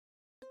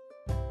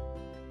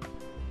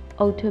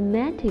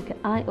automatic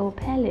I/O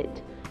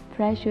pellet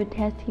pressure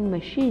testing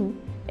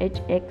machine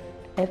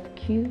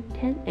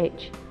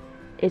HXFQ10H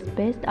is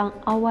based on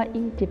our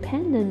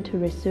independent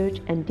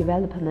research and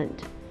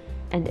development,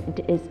 and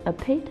it is a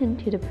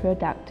patented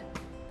product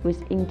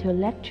with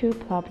intellectual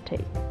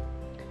property.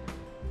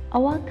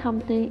 Our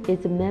company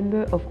is a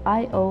member of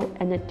I/O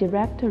and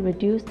Direct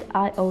Reduced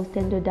I/O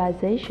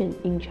Standardization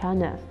in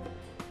China,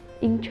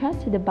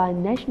 entrusted by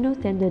National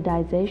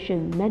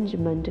Standardization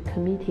Management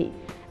Committee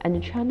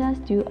and China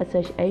Steel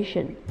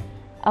Association.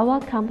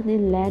 Our company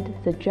led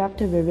the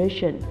draft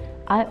revision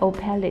I/O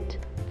pellet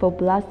for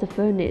blast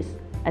furnace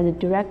and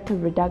direct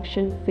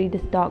reduction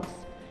feedstocks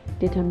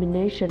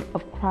determination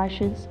of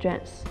crushing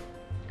strength.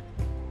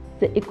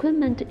 The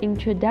equipment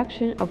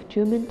introduction of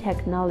German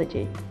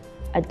technology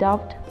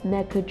adopt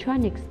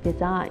mechatronics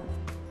design.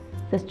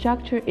 The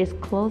structure is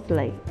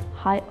closely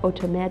high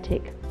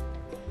automatic,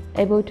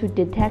 able to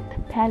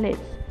detect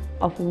pellets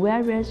of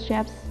various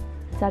shapes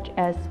such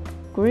as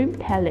green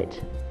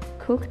pellet,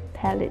 cooked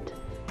pellet,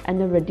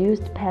 and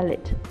reduced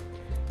pellet.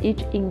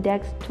 Each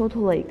index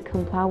totally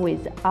comply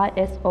with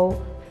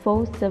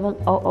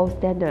ISO4700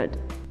 standard.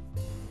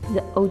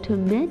 The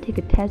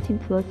automatic testing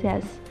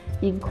process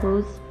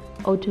includes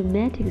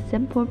automatic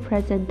sample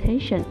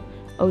presentation,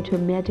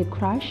 automatic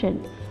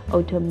crushing,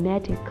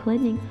 automatic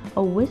cleaning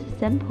of waste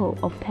sample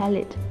of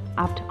pellet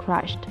after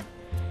crushed.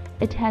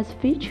 It has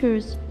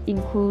features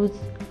includes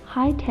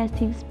high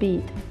testing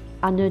speed,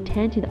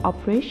 unattended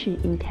operation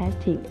in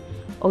testing,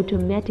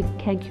 automatic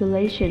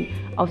calculation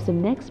of the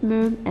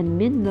maximum and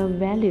minimum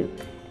value,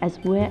 as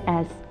well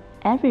as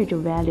average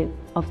value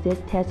of this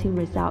testing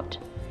result,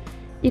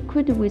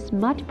 equipped with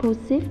multiple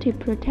safety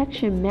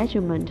protection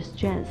measurement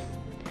strengths,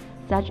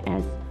 such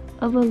as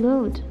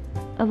overload,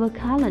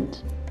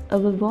 overcurrent,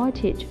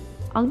 overvoltage,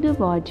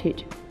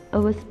 undervoltage,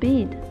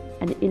 overspeed,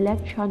 and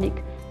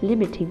electronic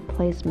limiting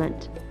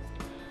placement.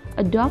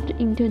 Adopt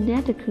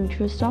Internet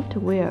control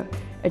software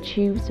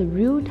achieves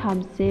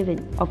real-time saving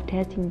of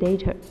testing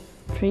data,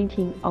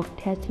 printing of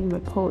testing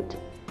report,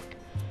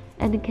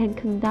 and can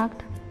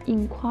conduct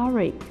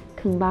inquiry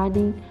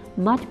combining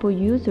multiple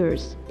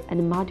users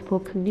and multiple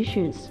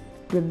conditions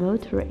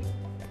remotely,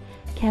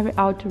 carry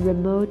out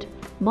remote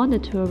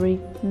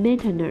monitoring,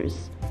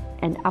 maintenance,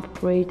 and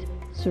upgrade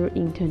through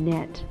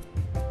Internet.